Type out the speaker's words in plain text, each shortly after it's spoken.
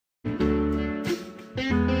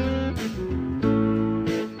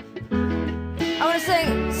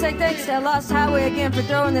say thanks to Lost Highway again for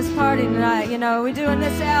throwing this party tonight. You know, we're doing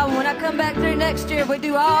this album. When I come back through next year, we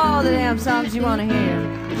do all the damn songs you want to hear.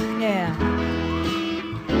 Yeah.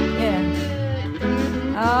 Yeah.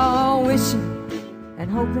 Oh, wishing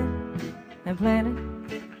and hoping and planning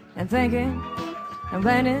and thinking and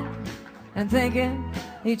planning and thinking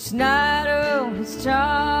each night of his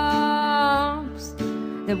charms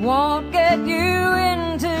that won't get you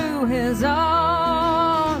into his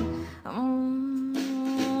arms.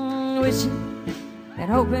 Wishing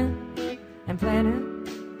and hoping and planning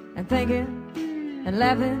and thinking and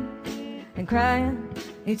laughing and crying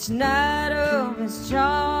each night of his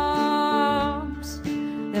charms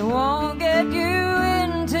that won't get you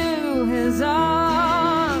into his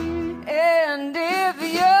arms. And if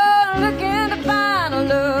you're looking to find a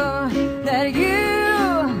love that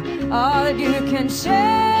all that you can share,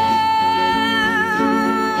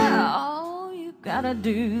 all you gotta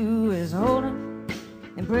do is hold him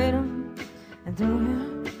and braid him and throw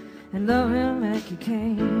him and love him like you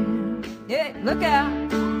can. Yeah, look out,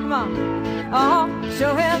 come on. Oh,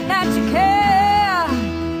 show him that you care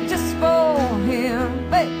just for him,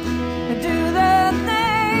 babe, and do the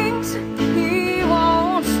things he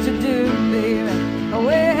wants to do, baby.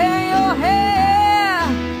 Wear your hair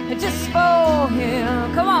just for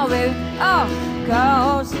him. Come on, baby. Oh,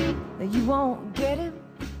 'cause you won't get him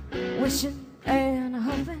wishing and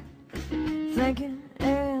hoping, thinking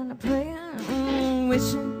and praying,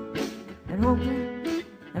 wishing and hoping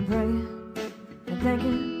and praying and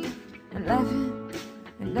thinking and laughing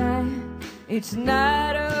and dying each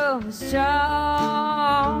night of his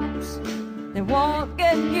charms. They won't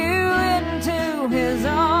get you into his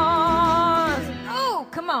arms. Oh,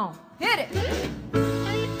 come on, hit it.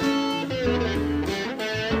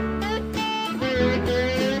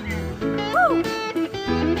 Woo!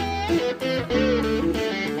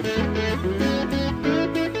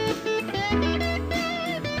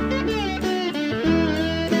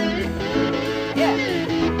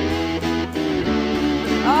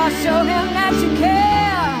 Show him that you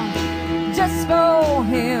care just for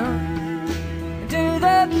him. Do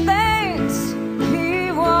the things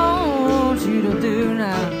he wants you to do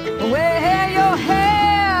now. Wear your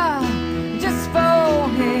hair just for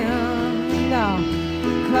him now.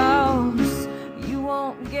 'Cause you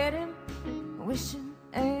won't get him wishing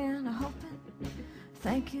and hoping,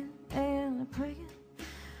 thinking and praying,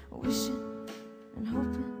 wishing and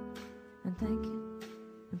hoping and thinking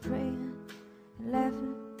and praying and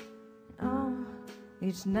laughing. Oh,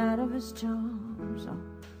 each night of his charms. Oh,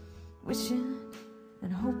 wishing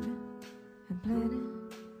and hoping and planning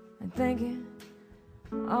and thinking.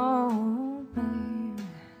 Oh, baby.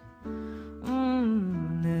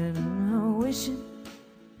 And wishing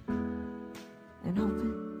and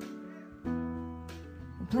hoping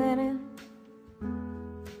and planning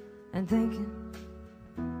and thinking.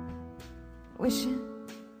 Wishing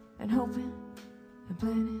and hoping and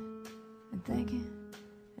planning and thinking.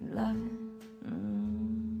 Loving.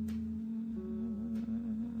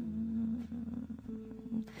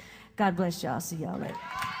 God bless y'all. See y'all later.